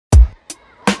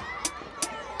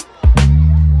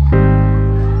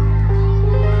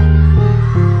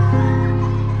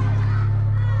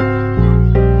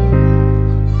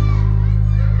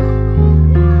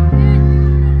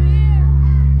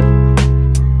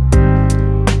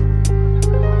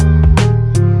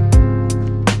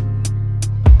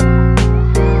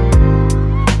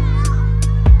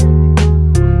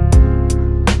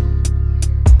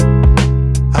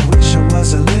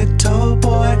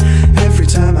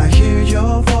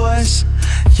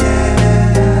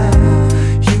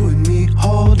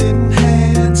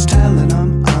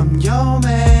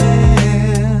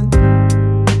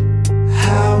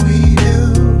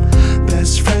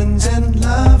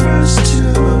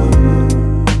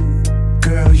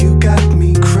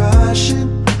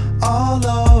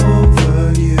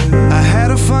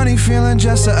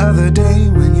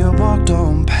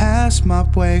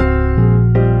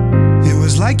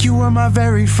were my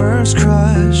very first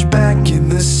crush back in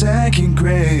the second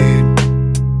grade.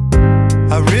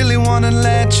 I really wanna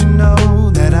let you know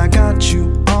that I got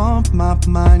you on my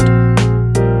mind,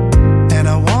 and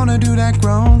I wanna do that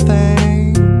grown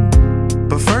thing.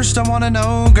 But first I wanna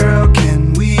know, girl,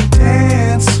 can we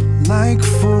dance like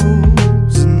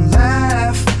fools and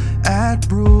laugh at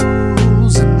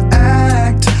rules and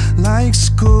act like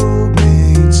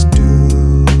schoolmates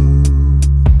do?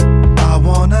 I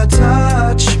wanna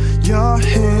touch your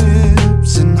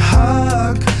hips and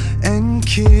hug and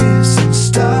kiss and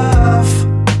stuff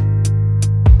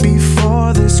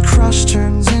before this crush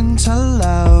turns into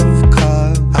love.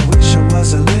 'Cause I wish I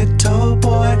was a little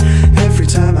boy every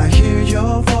time I hear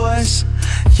your voice.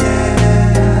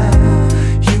 Yeah,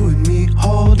 you and me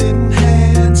holding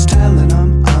hands, telling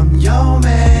them I'm your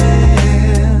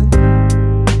man.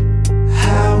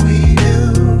 How we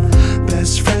do,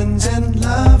 best friends and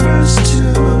lovers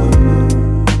too.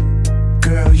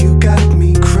 Girl, you got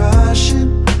me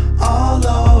crushing all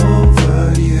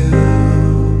over you.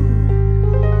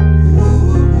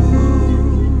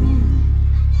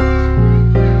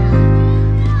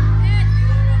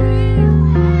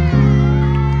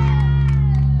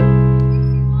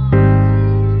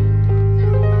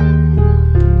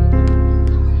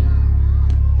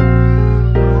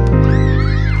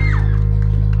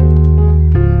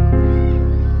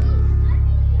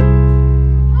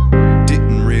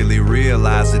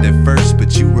 At first,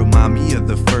 but you remind me of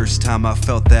the first time I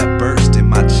felt that burst in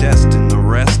my chest and the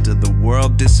rest of the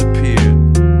world disappeared.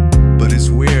 But it's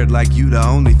weird, like you the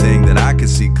only thing that I can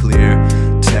see clear.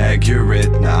 Tag, you're it,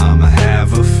 now I'ma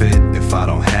have a fit if I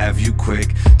don't have you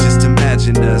quick. Just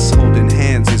imagine us holding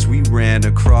hands as we ran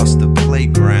across the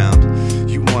playground.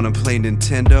 You wanna play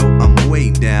Nintendo? I'm way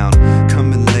down.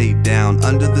 Come and lay down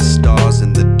under the stars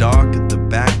in the dark of the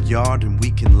backyard, and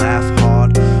we can laugh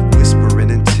hard,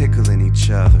 whispering and tickling each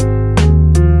other.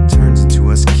 Turns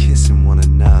into us kissing one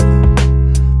another.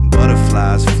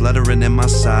 Butterflies fluttering in my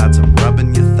sides, I'm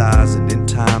rubbing your thighs, and in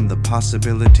time the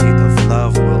possibility of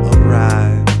love will arise.